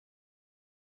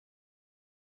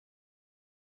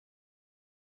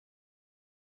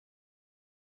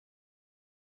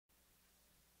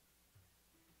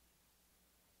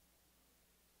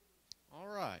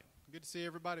Good to see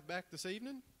everybody back this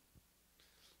evening.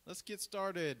 Let's get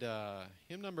started.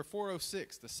 Hymn number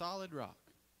 406, The Solid Rock.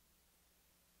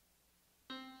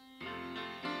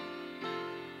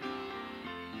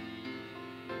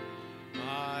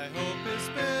 My hope is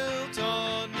built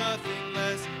on nothing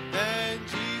less than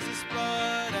Jesus'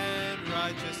 blood and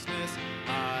righteousness.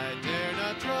 I dare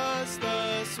not trust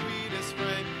the sweetest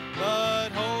frame,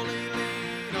 but wholly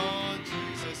lean on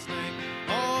Jesus' name.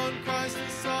 On Christ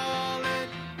the solid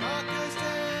rock I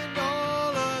stand,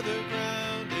 all other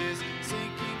ground is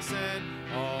sinking sand.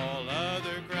 All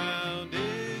other ground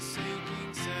is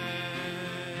sinking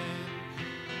sand.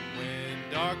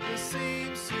 When darkness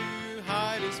seems to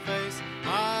hide his face,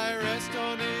 I rest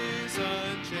on his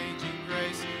unchanging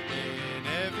grace. In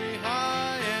every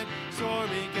high and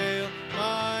stormy gale,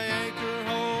 my anchor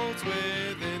holds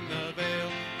within the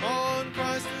veil. On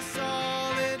Christ the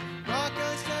solid rock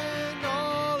I stand,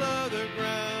 all other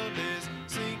ground is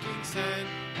sinking sand.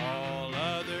 All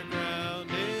other ground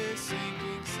is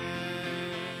sinking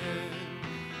sand.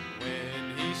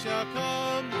 When he shall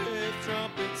come with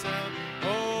trumpet sound,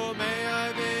 oh, may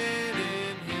I then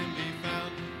in him be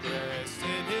found, dressed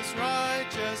in his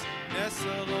righteousness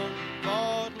alone,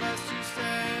 faultless to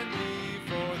stand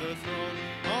before the throne.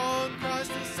 On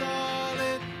Christ the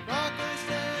solid rock I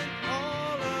stand,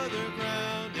 all other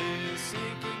ground is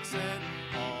sinking sand.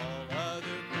 All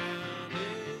other ground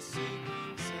is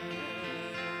sinking sand.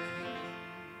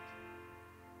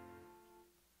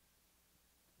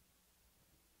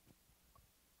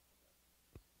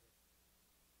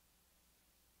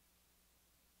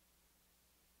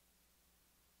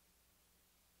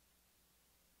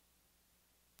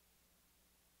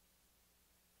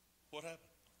 What happened?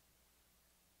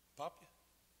 Pop you?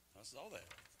 I saw that.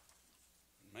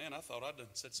 Man, I thought I'd done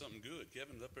said something good.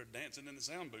 Kevin's up there dancing in the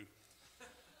sound booth.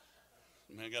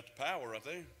 Man, got the power up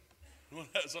there. Well,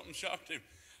 something shocked him.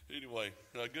 Anyway,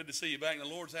 good to see you back in the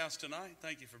Lord's house tonight.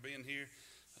 Thank you for being here.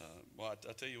 Well,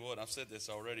 I tell you what, I've said this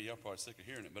already. Y'all probably sick of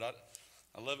hearing it, but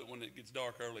I love it when it gets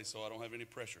dark early, so I don't have any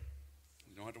pressure.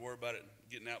 You don't have to worry about it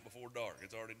getting out before dark.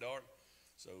 It's already dark,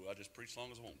 so I just preach as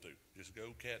long as I want to. Just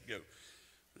go, cat, go.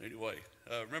 Anyway,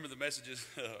 remember the messages.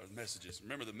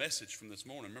 Remember the message from this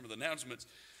morning. Remember the announcements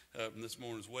from this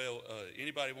morning as well.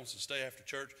 Anybody wants to stay after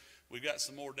church, we've got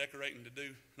some more decorating to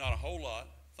do. Not a whole lot,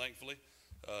 thankfully.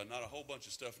 Not a whole bunch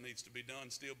of stuff needs to be done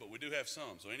still, but we do have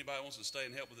some. So anybody wants to stay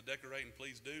and help with the decorating,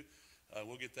 please do.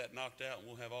 We'll get that knocked out, and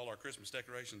we'll have all our Christmas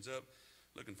decorations up.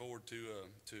 Looking forward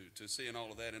to seeing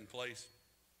all of that in place.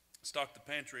 Stock the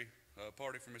pantry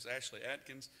party for Miss Ashley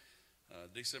Atkins.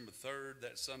 December 3rd,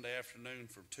 that Sunday afternoon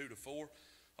from 2 to 4.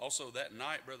 Also that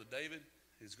night, Brother David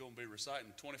is going to be reciting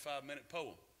a 25-minute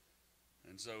poem.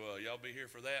 And so y'all be here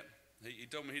for that. He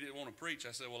told me he didn't want to preach.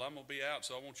 I said, well, I'm going to be out,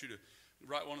 so I want you to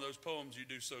write one of those poems you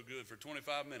do so good for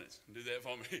 25 minutes and do that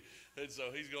for me. And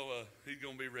so he's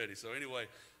going to be ready. So anyway,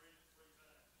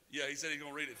 yeah, he said he's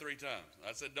going to read it 3 times.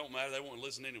 I said, don't matter. They won't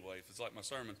listen anyway if it's like my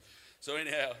sermon. So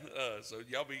anyhow, so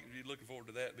y'all be looking forward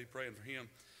to that. Be praying for him.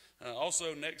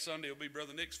 Also, next Sunday will be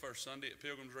Brother Nick's first Sunday at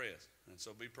Pilgrim's Rest. And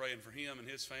so be praying for him and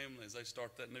his family as they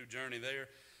start that new journey there.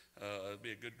 It'll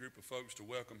be a good group of folks to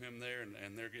welcome him there,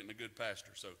 and they're getting a good pastor.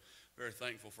 So very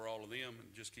thankful for all of them,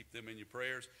 and just keep them in your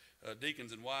prayers.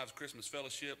 Deacons and Wives Christmas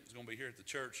Fellowship is going to be here at the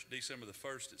church December the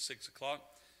 1st at 6 o'clock.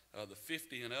 The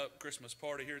 50 and up Christmas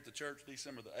party here at the church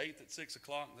December the 8th at 6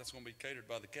 o'clock. That's going to be catered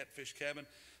by the Catfish Cabin.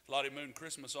 Lottie Moon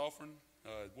Christmas offering.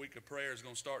 Week of prayer is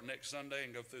going to start next Sunday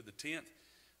and go through the 10th.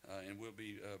 And we'll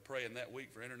be praying that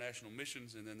week for international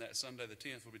missions. And then that Sunday, the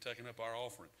 10th, we'll be taking up our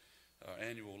offering, our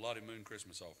annual Lottie Moon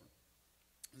Christmas offering.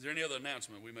 Is there any other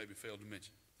announcement we maybe failed to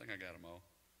mention? I think I got them all.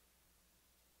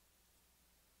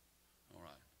 All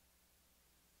right.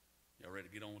 Y'all ready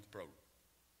to get on with the program?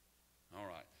 All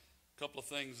right. A couple of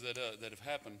things that have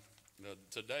happened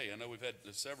today. I know we've had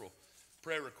several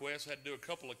prayer requests. Had to do a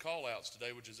couple of call-outs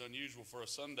today, which is unusual for a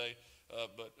Sunday.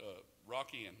 But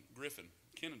Rocky and Griffin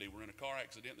Kennedy were in a car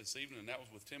accident this evening, and that was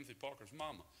with Timothy Parker's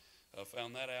mama.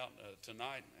 Found that out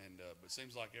tonight, and but it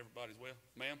seems like everybody's well.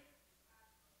 Ma'am?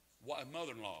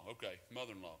 Mother-in-law. Okay,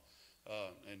 mother-in-law.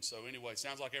 And so anyway,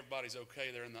 sounds like everybody's okay.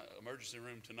 They're in the emergency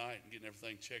room tonight and getting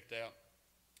everything checked out.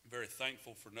 Very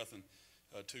thankful for nothing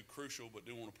too crucial, but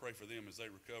do want to pray for them as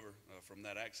they recover from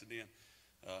that accident.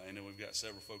 And then we've got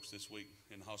several folks this week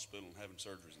in the hospital and having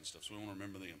surgeries and stuff, so we want to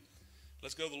remember them.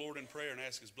 Let's go to the Lord in prayer and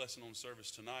ask his blessing on the service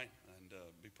tonight, and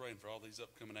be praying for all these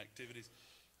upcoming activities,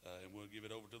 and we'll give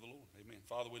it over to the Lord. Amen.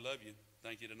 Father, we love you.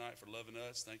 Thank you tonight for loving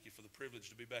us. Thank you for the privilege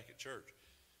to be back at church.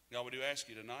 God, we do ask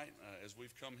you tonight, as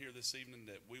we've come here this evening,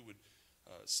 that we would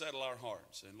settle our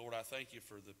hearts. And Lord, I thank you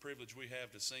for the privilege we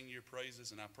have to sing your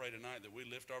praises, and I pray tonight that we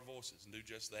lift our voices and do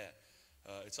just that.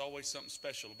 It's always something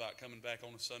special about coming back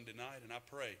on a Sunday night, and I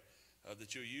pray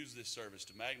that you'll use this service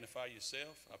to magnify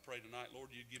yourself. I pray tonight, Lord,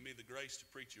 you give me the grace to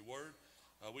preach your word.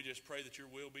 We just pray that your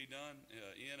will be done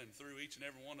in and through each and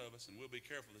every one of us, and we'll be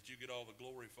careful that you get all the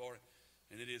glory for it.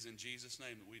 And it is in Jesus'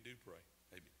 name that we do pray.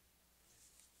 Amen.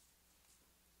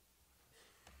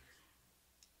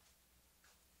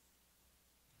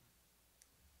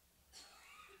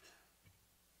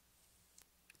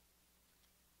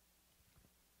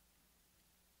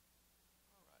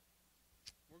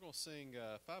 We're going to sing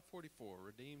 544,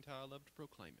 Redeemed How I Love to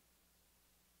Proclaim It.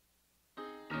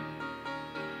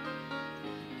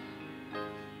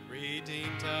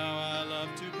 Redeemed how I love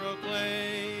to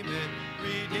proclaim it,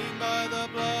 redeemed by the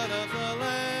blood of the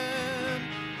Lamb,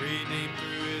 redeemed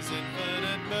through his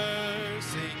infinite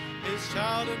mercy, his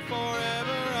child and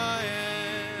forever I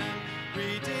am.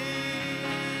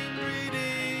 Redeemed,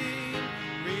 redeemed,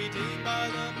 redeemed by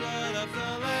the blood of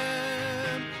the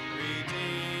Lamb,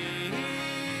 redeemed,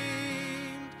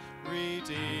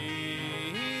 redeemed,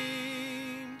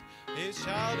 his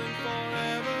child and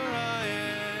forever I am.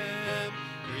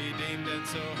 Redeemed and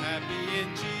so happy in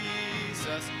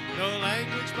Jesus, no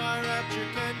language my rapture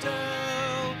can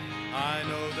tell. I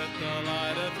know that the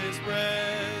light of his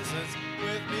presence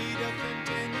with me doth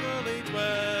continually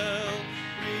dwell.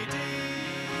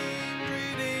 Redeemed,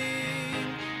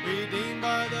 redeemed, redeemed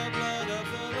by the blood of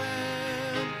the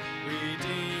Lamb.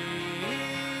 Redeemed,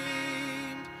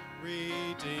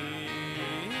 redeemed,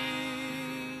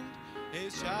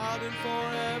 his child and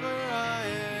forever I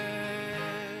am.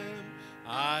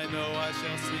 I know I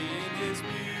shall see in his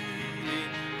beauty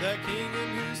the King in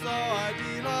whose law I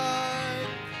delight,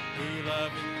 who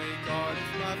lovingly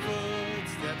guardeth my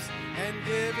footsteps and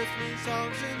giveth me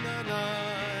songs in the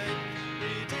night.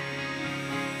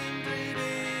 Redeemed,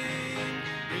 redeemed,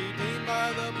 redeemed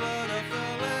by the blood of the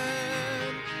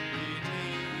Lamb.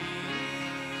 Redeemed,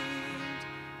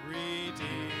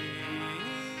 redeemed,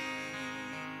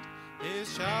 his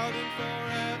child and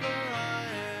forever I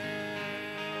am.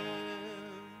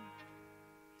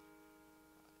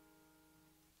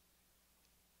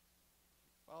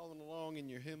 Following along in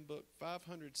your hymn book,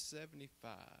 575.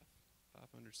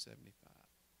 575.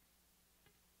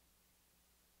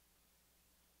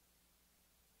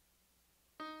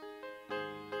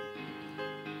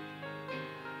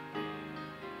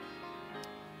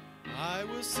 I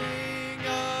will sing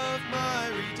of my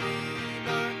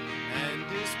Redeemer and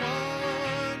his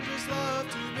wondrous love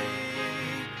to me.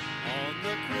 On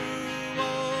the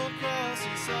cruel cross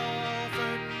he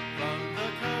suffered from the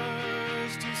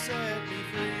curse to set me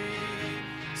free.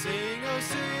 Sing, oh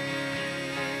sing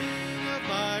of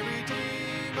my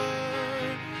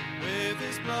Redeemer, with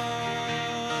his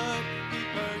blood he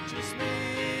purchased me.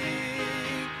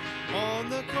 On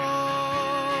the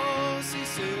cross he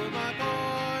sealed my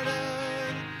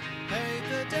pardon, paid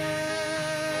the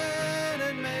debt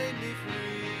and made me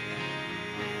free.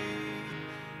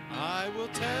 I will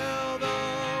tell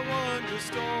the wondrous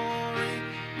story,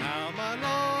 how my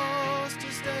lost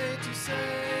estate to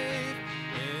save.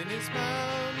 In his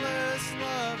boundless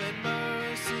love and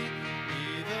mercy,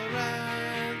 he the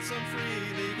ransom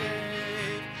freely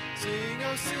gave. Sing,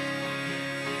 oh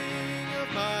sing of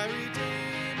my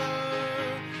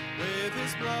Redeemer, with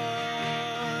his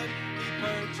blood he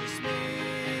purchased me.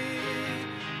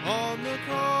 On the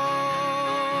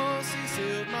cross he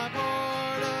sealed my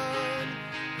pardon,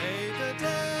 paid the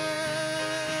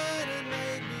debt and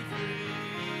made me free.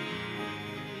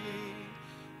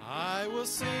 I will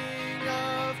sing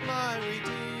of my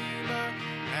Redeemer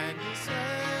and his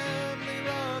family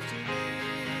love to me.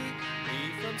 He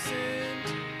from sin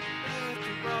to death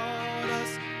he brought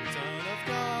us, Son of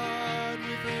God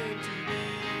within to be.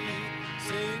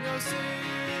 Sing, oh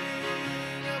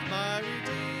sing of my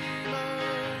Redeemer,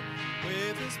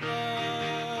 with his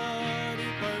blood he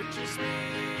purchased me.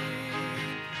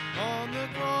 On the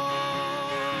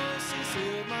cross he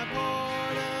sealed my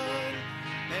pardon,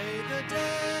 paid the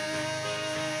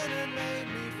debt and made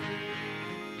me free.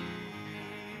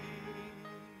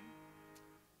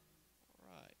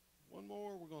 All right, one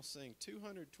more. We're going to sing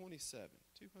 227.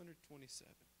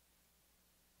 227.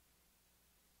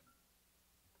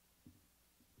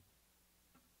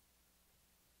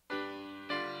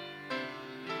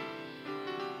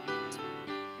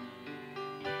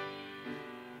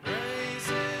 Praise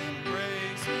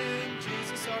him,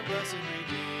 Jesus our blessed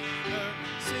Redeemer.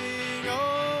 Sing,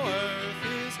 oh earth,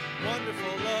 his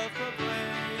wonderful love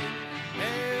proclaim.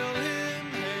 Hail him,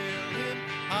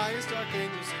 highest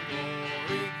archangels in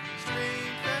glory.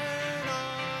 Strength and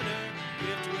honor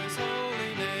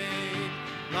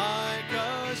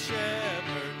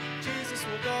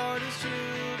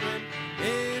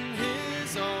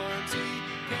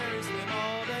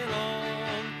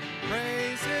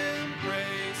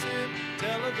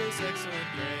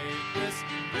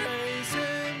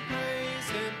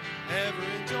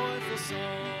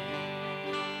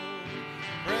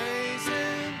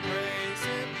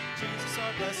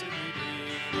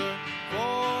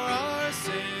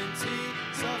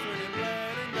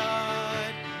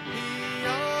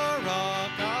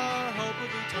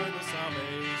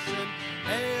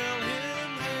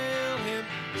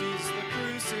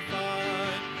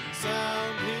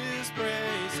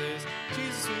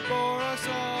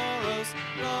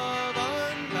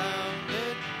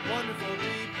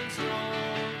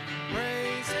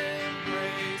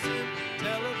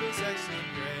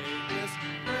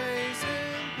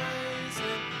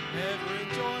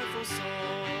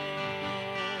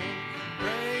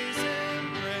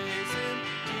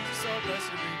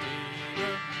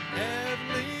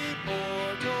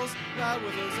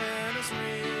trumpets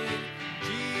ring.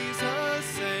 Jesus,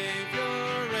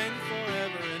 Savior, reign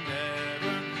forever and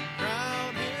ever.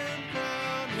 Crown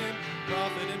him,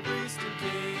 prophet and priest and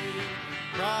king.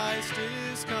 Christ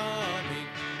is coming,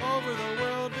 over the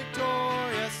world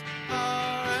victorious.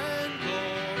 Power and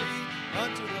glory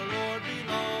unto the Lord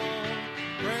belong.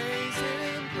 Praise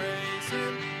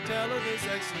him, tell of his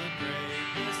excellent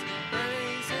greatness.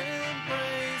 Praise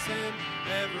him,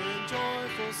 ever in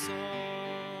joyful song.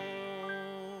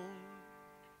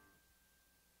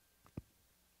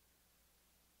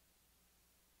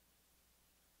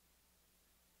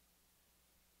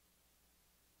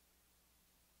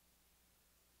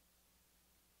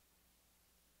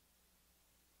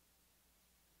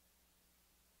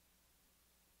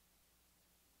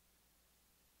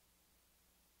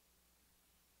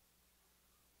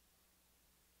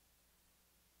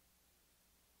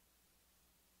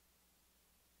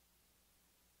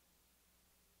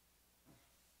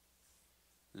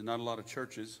 There's not a lot of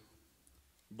churches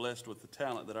blessed with the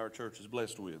talent that our church is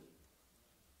blessed with.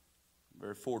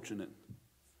 Very fortunate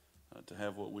to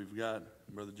have what we've got.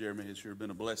 Brother Jeremy has sure been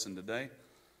a blessing today.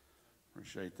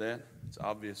 Appreciate that. It's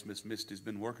obvious Miss Misty's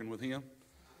been working with him.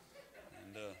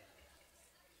 And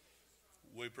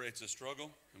we pray it's a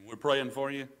struggle, and we're praying for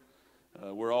you.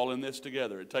 We're all in this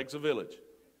together. It takes a village.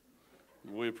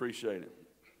 We appreciate it.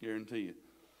 Guarantee you.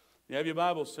 You have your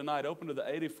Bibles tonight. Open to the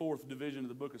 84th division of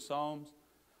the book of Psalms.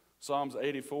 Psalms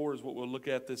 84 is what we'll look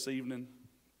at this evening.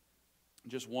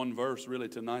 Just one verse really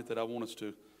tonight that I want us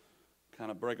to kind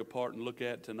of break apart and look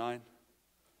at tonight.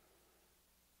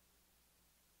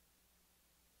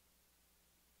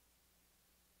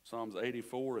 Psalms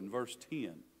 84 and verse 10.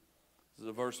 This is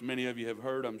a verse many of you have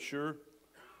heard, I'm sure.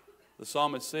 The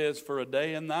psalmist says, "For a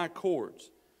day in thy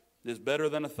courts is better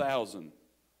than 1,000.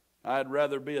 I'd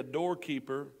rather be a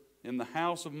doorkeeper in the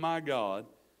house of my God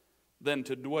than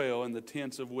to dwell in the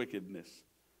tents of wickedness."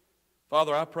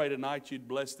 Father, I pray tonight you'd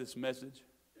bless this message,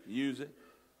 use it,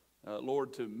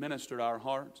 Lord, to minister to our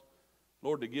hearts,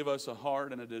 Lord, to give us a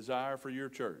heart and a desire for your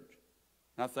church.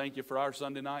 And I thank you for our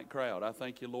Sunday night crowd. I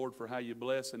thank you, Lord, for how you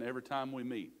bless and every time we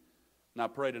meet. And I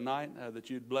pray tonight that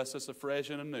you'd bless us afresh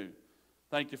and anew.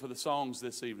 Thank you for the songs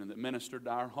this evening that ministered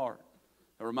to our heart,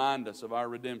 that remind us of our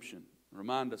redemption,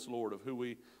 remind us, Lord, of who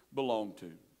we belong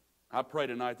to. I pray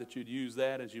tonight that you'd use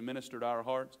that as you minister to our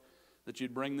hearts, that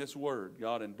you'd bring this word,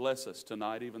 God, and bless us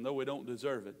tonight, even though we don't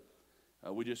deserve it.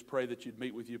 We just pray that you'd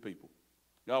meet with your people.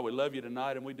 God, we love you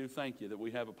tonight, and we do thank you that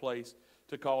we have a place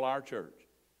to call our church.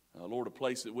 Lord, a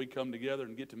place that we come together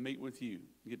and get to meet with you,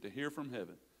 get to hear from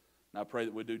heaven. And I pray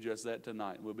that we do just that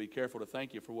tonight. We'll be careful to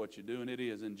thank you for what you do, and it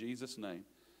is in Jesus' name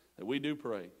that we do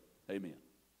pray. Amen.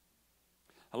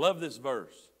 I love this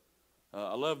verse.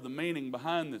 I love the meaning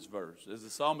behind this verse, as the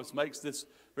psalmist makes this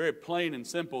very plain and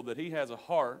simple, that he has a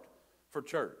heart for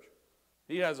church.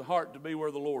 He has a heart to be where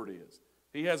the Lord is.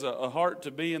 He has a heart to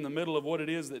be in the middle of what it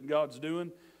is that God's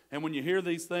doing. And when you hear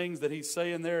these things that he's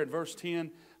saying there in verse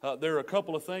 10, there are a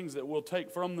couple of things that we'll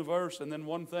take from the verse, and then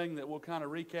one thing that we'll kind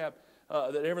of recap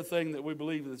that everything that we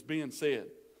believe that's being said.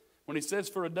 When he says,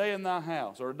 "For a day in thy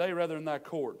house," or a day rather in thy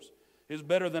courts, is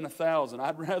better than 1,000.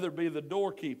 I'd rather be the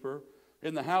doorkeeper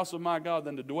in the house of my God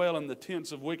than to dwell in the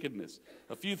tents of wickedness.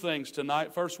 A few things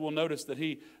tonight. First, we'll notice that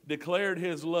he declared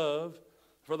his love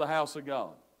for the house of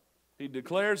God. He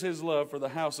declares his love for the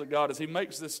house of God as he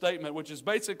makes this statement, which is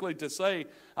basically to say,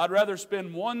 I'd rather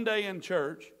spend one day in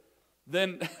church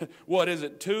than, what is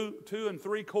it, two and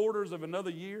 3/4 of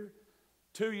another year?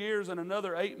 2 years and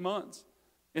another 8 months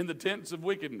in the tents of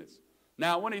wickedness.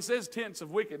 Now, when he says tents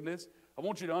of wickedness, I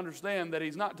want you to understand that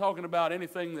he's not talking about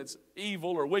anything that's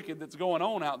evil or wicked that's going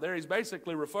on out there. He's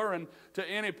basically referring to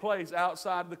any place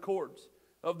outside the courts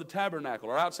of the tabernacle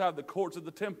or outside the courts of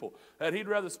the temple. That he'd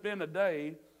rather spend a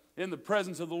day in the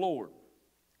presence of the Lord.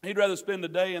 He'd rather spend a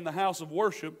day in the house of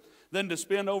worship than to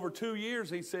spend over 2 years,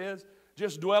 he says,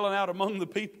 just dwelling out among the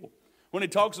people. When he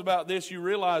talks about this, you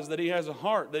realize that he has a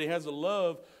heart, that he has a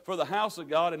love for the house of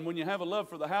God. And when you have a love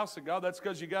for the house of God, that's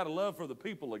because you got a love for the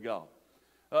people of God.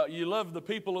 You love the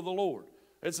people of the Lord.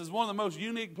 This is one of the most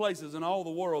unique places in all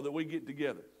the world that we get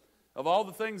together. Of all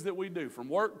the things that we do, from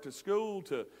work to school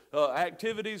to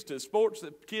activities to sports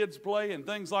that kids play and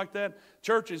things like that,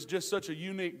 church is just such a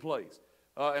unique place.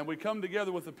 And we come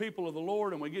together with the people of the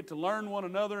Lord, and we get to learn one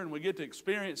another, and we get to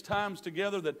experience times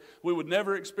together that we would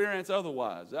never experience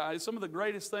otherwise. Some of the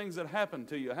greatest things that happen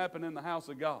to you happen in the house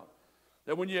of God.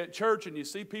 That when you're at church and you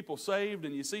see people saved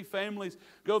and you see families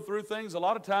go through things, a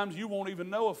lot of times you won't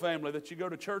even know a family that you go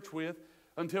to church with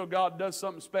until God does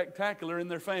something spectacular in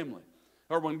their family.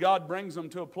 Or when God brings them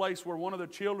to a place where one of their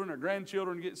children or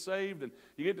grandchildren get saved and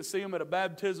you get to see them at a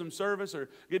baptism service or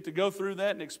get to go through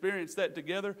that and experience that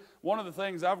together. One of the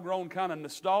things I've grown kind of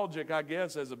nostalgic, I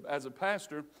guess, as a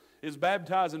pastor is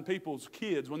baptizing people's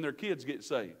kids when their kids get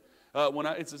saved.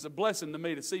 It's a blessing to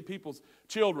me to see people's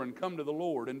children come to the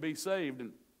Lord and be saved.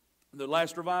 And the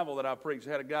last revival that I preached,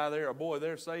 I had a guy there, a boy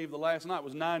there saved the last night,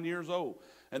 was 9 years old.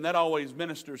 And that always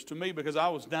ministers to me because I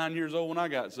was 9 years old when I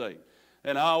got saved.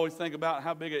 And I always think about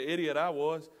how big an idiot I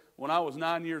was. When I was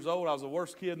 9 years old, I was the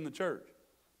worst kid in the church.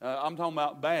 I'm talking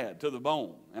about bad to the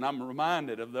bone. And I'm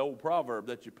reminded of the old proverb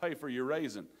that you pay for your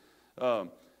raising.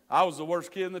 I was the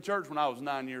worst kid in the church when I was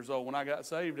 9 years old when I got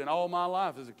saved. And all my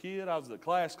life as a kid, I was the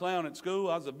class clown at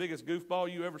school. I was the biggest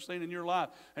goofball you ever seen in your life.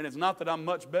 And it's not that I'm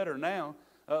much better now,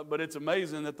 but it's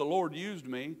amazing that the Lord used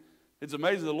me. It's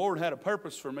amazing the Lord had a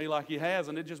purpose for me like He has,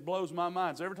 and it just blows my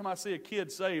mind. So every time I see a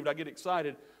kid saved, I get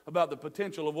excited about the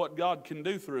potential of what God can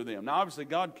do through them. Now, obviously,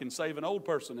 God can save an old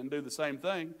person and do the same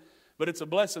thing, but it's a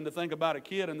blessing to think about a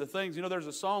kid and the things. You know, there's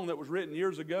a song that was written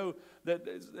years ago that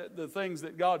the things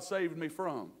that God saved me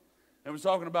from. And it was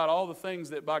talking about all the things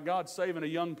that by God saving a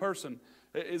young person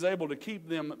is able to keep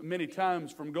them many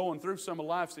times from going through some of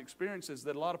life's experiences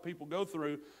that a lot of people go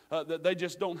through that they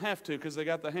just don't have to because they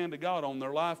got the hand of God on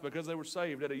their life because they were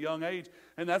saved at a young age.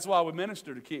 And that's why we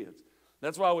minister to kids.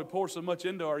 That's why we pour so much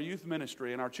into our youth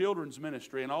ministry and our children's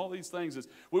ministry and all these things is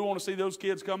we want to see those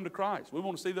kids come to Christ. We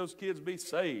want to see those kids be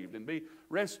saved and be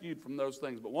rescued from those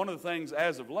things. But one of the things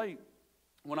as of late,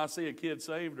 when I see a kid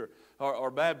saved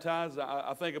or baptized,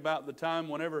 I think about the time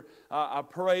whenever I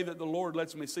pray that the Lord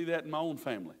lets me see that in my own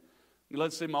family.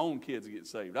 Let's see my own kids get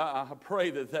saved. I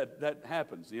pray that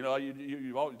happens. You know,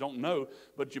 you always don't know,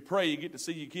 but you pray you get to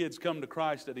see your kids come to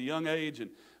Christ at a young age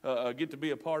and get to be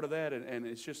a part of that. And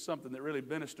it's just something that really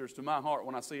ministers to my heart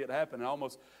when I see it happen. And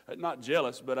almost, not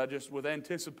jealous, but I just with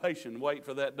anticipation wait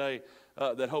for that day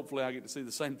that hopefully I get to see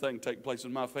the same thing take place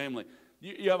in my family.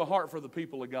 You have a heart for the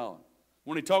people of God.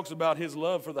 When he talks about his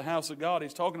love for the house of God,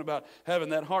 he's talking about having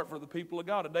that heart for the people of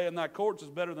God. A day in thy courts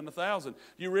is better than 1,000.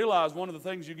 You realize one of the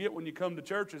things you get when you come to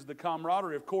church is the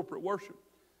camaraderie of corporate worship.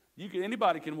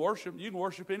 Anybody can worship. You can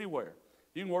worship anywhere.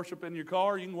 You can worship in your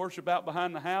car. You can worship out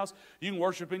behind the house. You can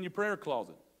worship in your prayer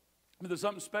closet. But there's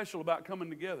something special about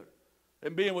coming together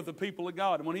and being with the people of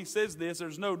God. And when he says this,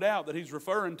 there's no doubt that he's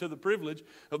referring to the privilege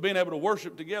of being able to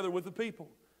worship together with the people.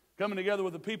 Coming together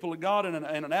with the people of God in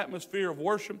an atmosphere of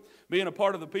worship, being a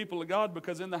part of the people of God,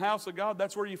 because in the house of God,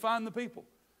 that's where you find the people.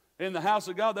 In the house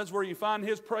of God, that's where you find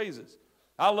His praises.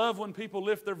 I love when people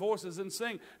lift their voices and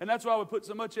sing, and that's why we put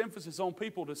so much emphasis on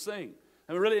people to sing.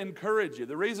 And we really encourage you.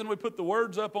 The reason we put the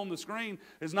words up on the screen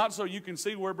is not so you can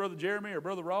see where Brother Jeremy or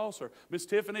Brother Ross or Miss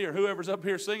Tiffany or whoever's up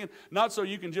here singing, not so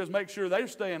you can just make sure they're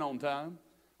staying on time.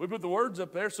 We put the words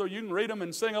up there so you can read them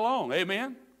and sing along.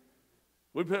 Amen?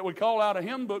 We call out a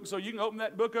hymn book so you can open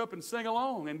that book up and sing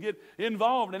along and get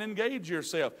involved and engage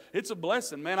yourself. It's a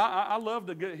blessing, man. I love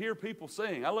to hear people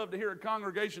sing. I love to hear a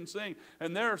congregation sing.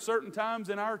 And there are certain times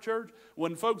in our church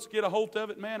when folks get a hold of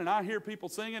it, man, and I hear people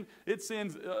singing, it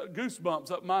sends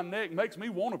goosebumps up my neck. It makes me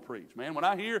want to preach, man. When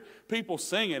I hear people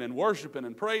singing and worshiping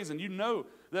and praising, you know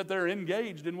that they're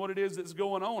engaged in what it is that's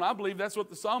going on. I believe that's what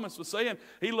the psalmist was saying.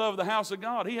 He loved the house of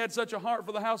God. He had such a heart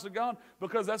for the house of God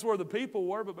because that's where the people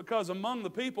were, but because among the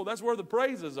people, that's where the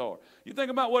praises are. You think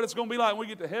about what it's going to be like when we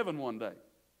get to heaven one day.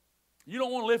 You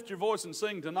don't want to lift your voice and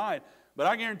sing tonight, but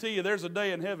I guarantee you there's a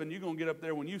day in heaven you're going to get up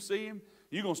there when you see Him,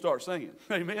 you're going to start singing.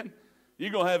 Amen?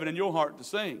 You're going to have it in your heart to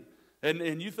sing.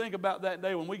 And you think about that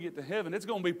day when we get to heaven, it's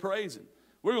going to be praising.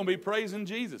 We're going to be praising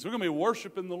Jesus. We're going to be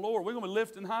worshiping the Lord. We're going to be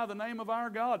lifting high the name of our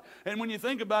God. And when you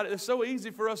think about it, it's so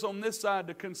easy for us on this side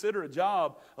to consider a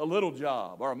job a little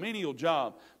job or a menial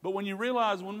job. But when you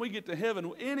realize when we get to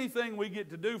heaven, anything we get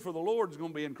to do for the Lord is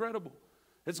going to be incredible.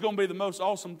 It's going to be the most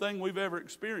awesome thing we've ever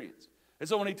experienced. And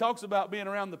so when he talks about being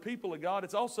around the people of God,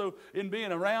 it's also in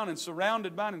being around and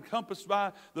surrounded by and encompassed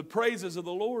by the praises of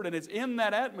the Lord. And it's in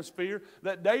that atmosphere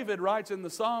that David writes in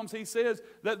the Psalms. He says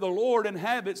that the Lord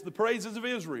inhabits the praises of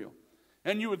Israel.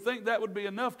 And you would think that would be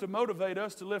enough to motivate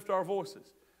us to lift our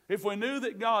voices. If we knew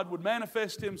that God would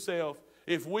manifest Himself,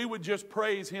 if we would just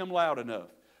praise Him loud enough,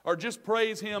 or just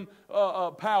praise Him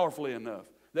powerfully enough,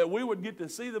 that we would get to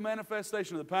see the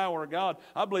manifestation of the power of God,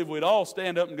 I believe we'd all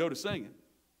stand up and go to singing.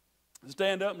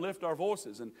 Stand up and lift our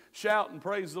voices and shout and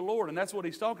praise the Lord. And that's what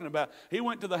he's talking about. He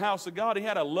went to the house of God. He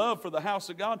had a love for the house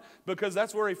of God because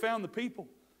that's where he found the people.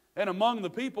 And among the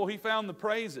people, he found the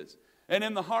praises. And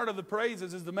in the heart of the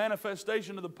praises is the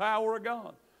manifestation of the power of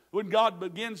God. When God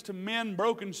begins to mend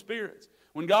broken spirits,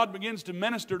 when God begins to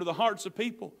minister to the hearts of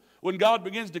people, When God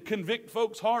begins to convict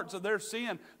folks' hearts of their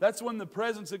sin, that's when the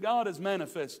presence of God is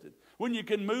manifested. When you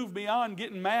can move beyond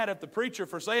getting mad at the preacher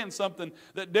for saying something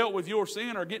that dealt with your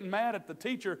sin, or getting mad at the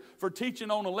teacher for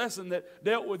teaching on a lesson that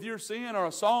dealt with your sin, or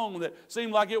a song that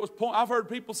seemed like it was I've heard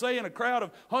people say in a crowd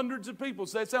of hundreds of people,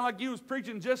 say it sounded like you was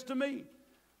preaching just to me.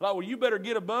 Like, well, you better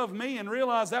get above me and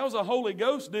realize that was a Holy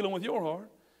Ghost dealing with your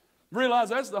heart. Realize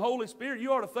that's the Holy Spirit.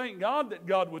 You ought to thank God that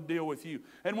God would deal with you.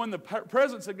 And when the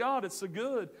presence of God is so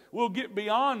good, we'll get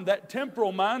beyond that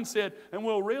temporal mindset and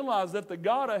we'll realize that the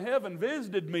God of heaven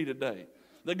visited me today.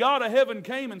 The God of heaven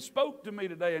came and spoke to me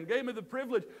today and gave me the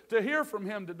privilege to hear from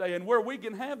Him today. And where we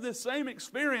can have this same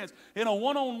experience in a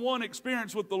one-on-one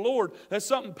experience with the Lord, there's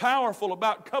something powerful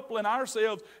about coupling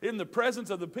ourselves in the presence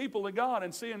of the people of God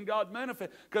and seeing God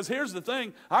manifest. Because here's the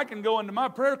thing, I can go into my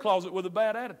prayer closet with a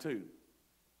bad attitude.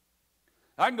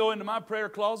 I can go into my prayer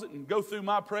closet and go through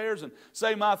my prayers and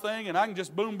say my thing, and I can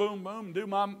just boom, boom, boom, do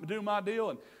my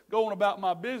deal and go on about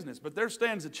my business. But there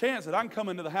stands a chance that I can come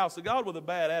into the house of God with a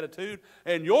bad attitude,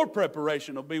 and your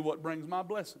preparation will be what brings my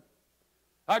blessing.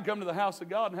 I come to the house of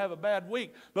God and have a bad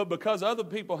week, but because other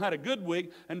people had a good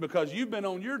week, and because you've been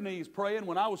on your knees praying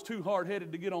when I was too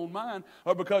hard-headed to get on mine,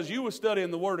 or because you were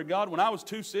studying the Word of God when I was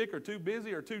too sick or too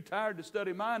busy or too tired to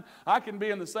study mine, I can be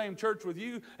in the same church with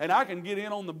you, and I can get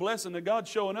in on the blessing of God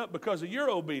showing up because of your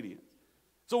obedience.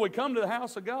 So we come to the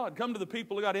house of God, come to the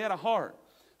people of God. He had a heart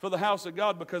for the house of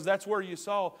God because that's where you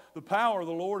saw the power of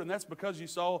the Lord, and that's because you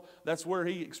saw that's where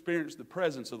he experienced the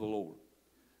presence of the Lord.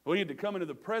 We need to come into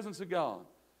the presence of God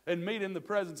and meet in the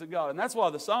presence of God. And that's why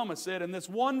the psalmist said in this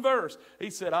one verse, he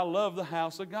said, I love the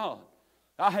house of God.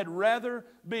 I had rather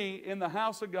be in the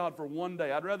house of God for one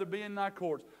day. I'd rather be in thy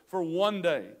courts for one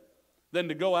day than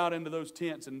to go out into those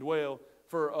tents and dwell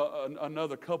for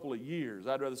another couple of years.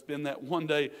 I'd rather spend that one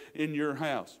day in your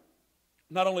house.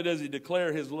 Not only does he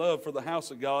declare his love for the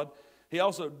house of God, he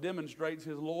also demonstrates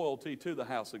his loyalty to the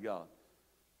house of God.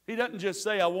 He doesn't just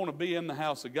say, I want to be in the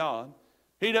house of God.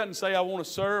 He doesn't say, I want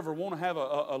to serve or want to have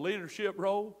a leadership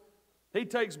role. He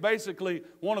takes basically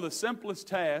one of the simplest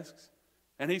tasks,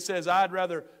 and he says, I'd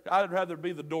rather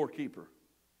be the doorkeeper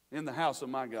in the house of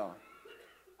my God.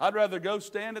 I'd rather go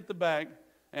stand at the back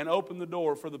and open the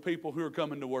door for the people who are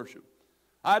coming to worship.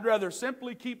 I'd rather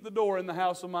simply keep the door in the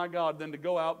house of my God than to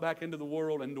go out back into the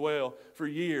world and dwell for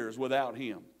years without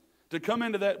Him. To come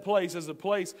into that place is a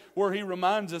place where He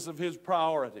reminds us of His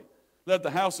priority. That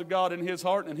the house of God in his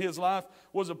heart and his life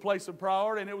was a place of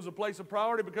priority, and it was a place of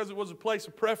priority because it was a place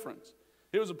of preference.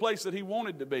 It was a place that he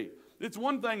wanted to be. It's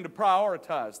one thing to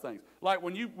prioritize things. Like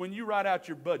when you write out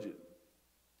your budget,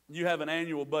 you have an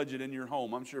annual budget in your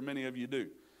home. I'm sure many of you do.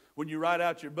 When you write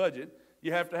out your budget,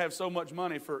 you have to have so much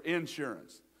money for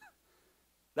insurance.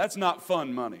 That's not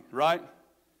fun money, right?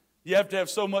 You have to have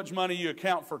so much money you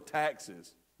account for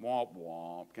taxes. Womp,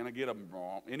 womp. Can I get a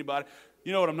womp? Anybody?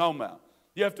 You know what I'm talking about.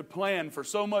 You have to plan for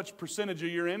so much percentage of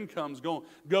your income is going to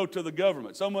go to the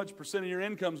government. So much percent of your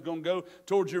income is going to go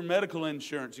towards your medical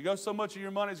insurance. So much of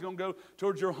your money is going to go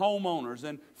towards your homeowners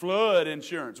and flood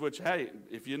insurance, which, hey,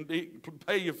 if you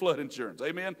pay your flood insurance,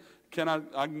 amen?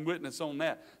 I can witness on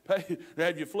that.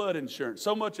 Have your flood insurance.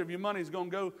 So much of your money is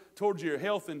going to go towards your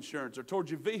health insurance or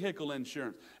towards your vehicle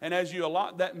insurance. And as you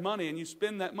allot that money and you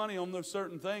spend that money on those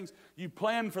certain things, you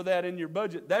plan for that in your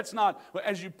budget. That's not,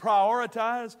 as you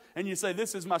prioritize and you say,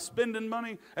 this is my spending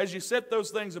money, as you set those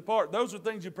things apart, those are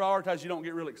things you prioritize you don't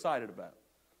get really excited about.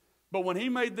 But when he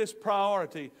made this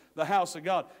priority, the house of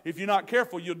God, if you're not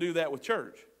careful, you'll do that with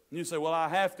church. And you say, well, I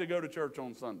have to go to church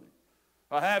on Sunday.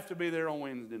 I have to be there on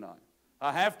Wednesday night.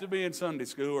 I have to be in Sunday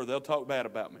school or they'll talk bad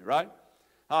about me, right?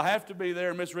 I'll have to be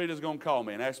there. Miss Rita's going to call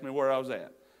me and ask me where I was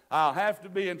at. I'll have to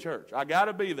be in church. I got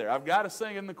to be there. I've got to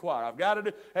sing in the choir. I've got to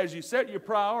do. As you set your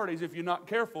priorities, if you're not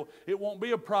careful, it won't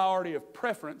be a priority of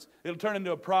preference. It'll turn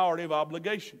into a priority of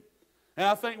obligation. And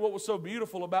I think what was so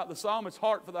beautiful about the psalmist's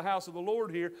heart for the house of the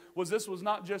Lord here was this was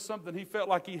not just something he felt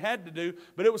like he had to do,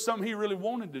 but it was something he really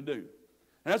wanted to do.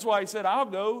 And that's why he said, I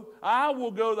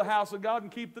will go to the house of God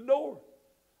and keep the door.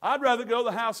 I'd rather go to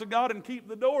the house of God and keep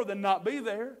the door than not be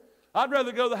there. I'd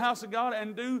rather go to the house of God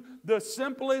and do the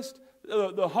simplest,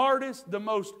 the hardest, the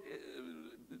most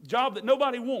job that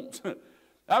nobody wants.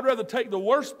 I'd rather take the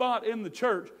worst spot in the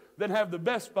church than have the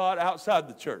best spot outside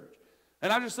the church.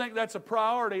 And I just think that's a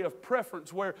priority of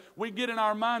preference where we get in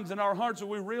our minds and our hearts and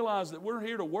we realize that we're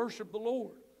here to worship the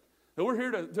Lord. That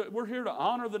we're here to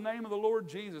honor the name of the Lord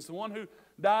Jesus, the one who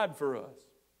died for us.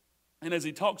 And as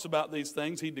he talks about these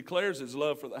things, he declares his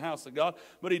love for the house of God,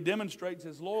 but he demonstrates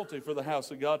his loyalty for the house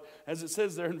of God. As it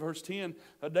says there in verse 10,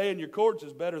 a day in your courts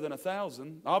is better than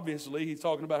 1,000. Obviously, he's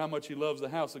talking about how much he loves the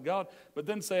house of God, but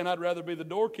then saying, I'd rather be the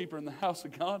doorkeeper in the house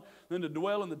of God than to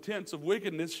dwell in the tents of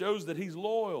wickedness, shows that he's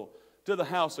loyal to the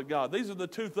house of God. These are the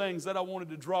two things that I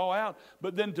wanted to draw out,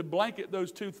 but then to blanket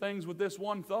those two things with this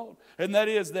one thought, and that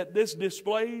is that this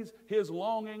displays his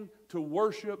longing to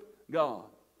worship God.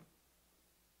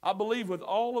 I believe with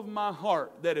all of my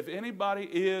heart that if anybody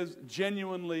is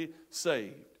genuinely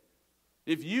saved,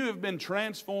 if you have been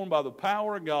transformed by the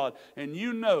power of God and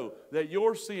you know that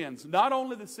your sins, not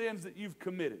only the sins that you've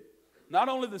committed, not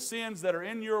only the sins that are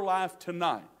in your life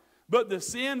tonight, but the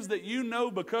sins that you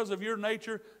know because of your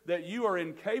nature that you are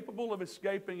incapable of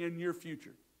escaping in your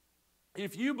future.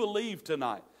 If you believe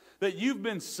tonight that you've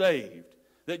been saved,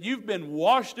 that you've been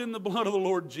washed in the blood of the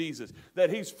Lord Jesus, that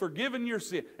He's forgiven your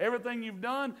sin, everything you've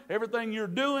done, everything you're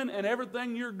doing, and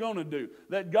everything you're going to do,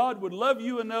 that God would love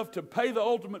you enough to pay the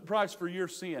ultimate price for your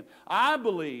sin. I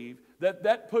believe that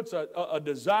that puts a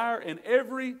desire in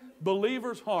every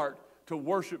believer's heart to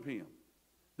worship Him.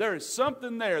 There is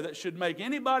something there that should make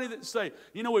anybody that say,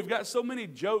 you know, we've got so many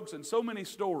jokes and so many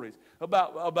stories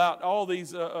about all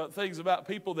these things about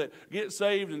people that get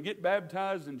saved and get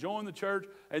baptized and join the church,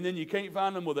 and then you can't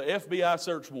find them with an FBI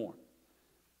search warrant.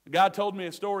 A guy told me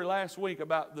a story last week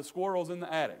about the squirrels in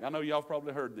the attic. I know y'all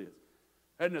probably heard this.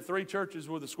 Hadn't the 3 churches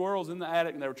with the squirrels in the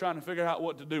attic, and they were trying to figure out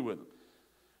what to do with them.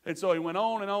 And so he went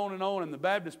on and on and on, and the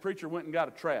Baptist preacher went and got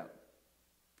a trap.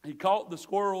 He caught the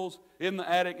squirrels in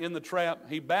the attic, in the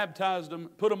trap. He baptized them,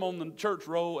 put them on the church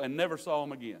roll, and never saw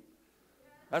them again.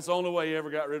 That's the only way he ever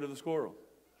got rid of the squirrel.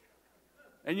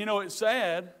 And you know, it's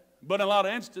sad, but in a lot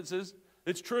of instances,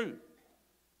 it's true.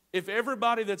 If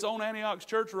everybody that's on Antioch's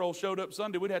church roll showed up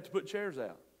Sunday, we'd have to put chairs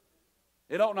out.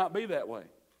 It ought not be that way.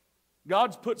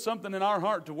 God's put something in our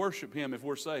heart to worship Him if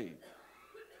we're saved.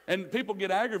 And people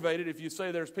get aggravated if you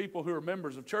say there's people who are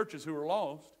members of churches who are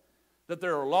lost, that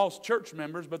there are lost church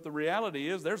members, but the reality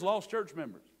is there's lost church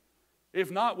members. If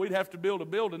not, we'd have to build a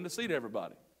building to seat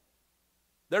everybody.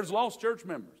 There's lost church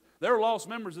members. There are lost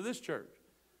members of this church.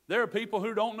 There are people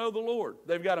who don't know the Lord.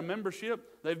 They've got a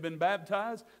membership, they've been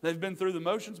baptized, they've been through the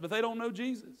motions, but they don't know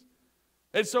Jesus.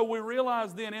 And so we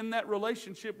realize then in that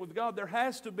relationship with God, there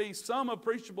has to be some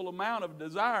appreciable amount of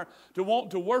desire to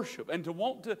want to worship and to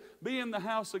want to be in the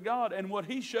house of God. And what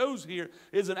he shows here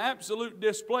is an absolute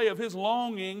display of his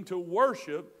longing to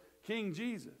worship King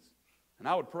Jesus. And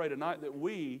I would pray tonight that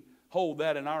we hold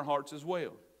that in our hearts as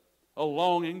well. A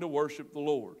longing to worship the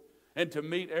Lord and to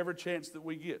meet every chance that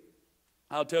we get.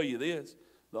 I'll tell you this,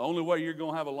 the only way you're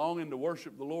going to have a longing to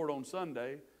worship the Lord on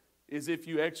Sunday is if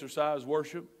you exercise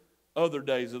worship other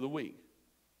days of the week.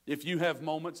 If you have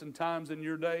moments and times in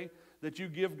your day that you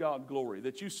give God glory,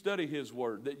 that you study His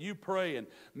Word, that you pray and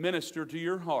minister to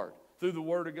your heart through the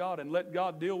Word of God and let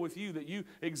God deal with you, that you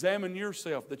examine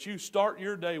yourself, that you start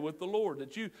your day with the Lord,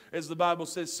 that you, as the Bible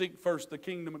says, seek first the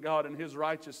kingdom of God and His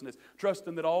righteousness,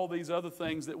 trusting that all these other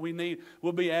things that we need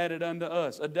will be added unto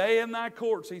us. A day in thy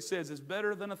courts, he says, is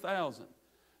better than 1,000.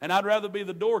 And I'd rather be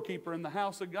the doorkeeper in the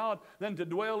house of God than to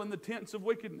dwell in the tents of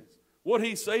wickedness. What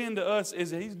he's saying to us is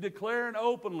he's declaring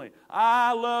openly,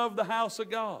 I love the house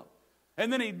of God.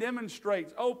 And then he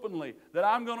demonstrates openly that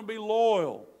I'm going to be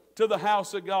loyal to the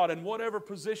house of God. And whatever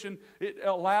position it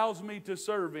allows me to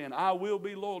serve in, I will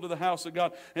be loyal to the house of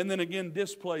God. And then again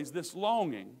displays this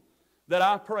longing that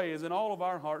I pray is in all of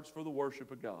our hearts for the worship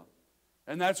of God.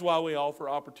 And that's why we offer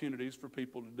opportunities for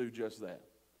people to do just that.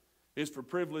 It's for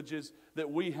privileges that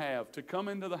we have to come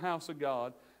into the house of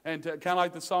God and to, kind of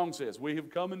like the song says, we have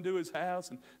come into His house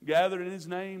and gathered in His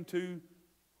name to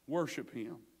worship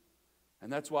Him.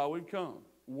 And that's why we've come.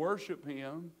 Worship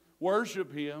Him,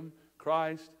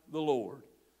 Christ the Lord.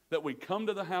 That we come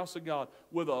to the house of God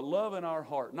with a love in our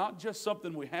heart. Not just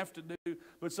something we have to do,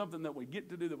 but something that we get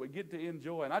to do, that we get to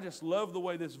enjoy. And I just love the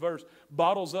way this verse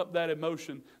bottles up that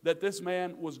emotion that this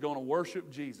man was going to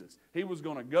worship Jesus. He was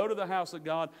going to go to the house of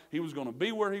God. He was going to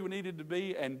be where he needed to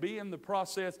be and be in the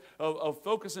process of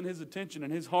focusing his attention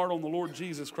and his heart on the Lord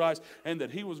Jesus Christ. And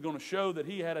that he was going to show that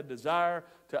he had a desire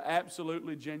to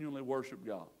absolutely, genuinely worship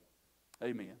God.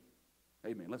 Amen.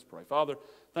 Amen. Let's pray. Father,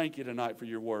 thank you tonight for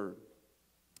your word.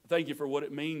 Thank you for what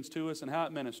it means to us and how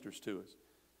it ministers to us.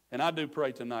 And I do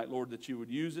pray tonight, Lord, that you would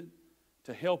use it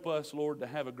to help us, Lord, to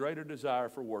have a greater desire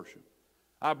for worship.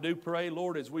 I do pray,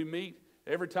 Lord, as we meet,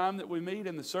 every time that we meet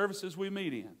and the services we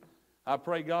meet in, I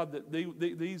pray, God, that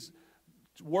these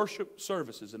worship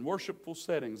services and worshipful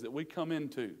settings that we come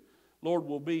into, Lord,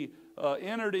 will be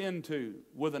entered into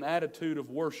with an attitude of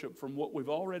worship from what we've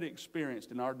already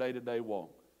experienced in our day-to-day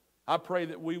walk. I pray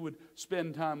that we would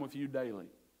spend time with you daily.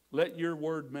 Let your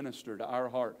word minister to our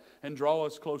heart and draw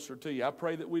us closer to you. I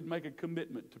pray that we'd make a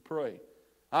commitment to pray.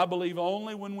 I believe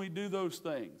only when we do those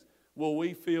things will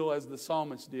we feel as the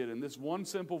psalmist did in this one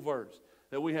simple verse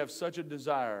that we have such a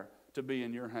desire to be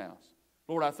in your house.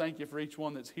 Lord, I thank you for each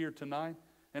one that's here tonight.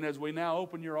 And as we now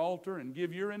open your altar and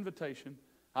give your invitation,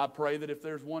 I pray that if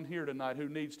there's one here tonight who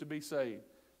needs to be saved,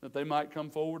 that they might come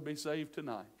forward and be saved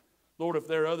tonight. Lord, if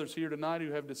there are others here tonight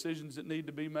who have decisions that need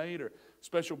to be made or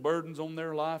special burdens on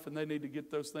their life and they need to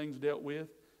get those things dealt with,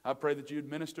 I pray that you'd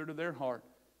minister to their heart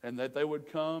and that they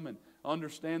would come and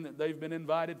understand that they've been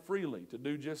invited freely to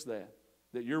do just that,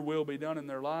 that your will be done in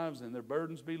their lives and their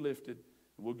burdens be lifted.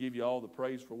 And we'll give you all the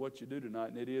praise for what you do tonight,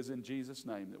 and it is in Jesus'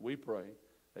 name that we pray.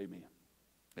 Amen.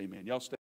 Amen. Y'all stay.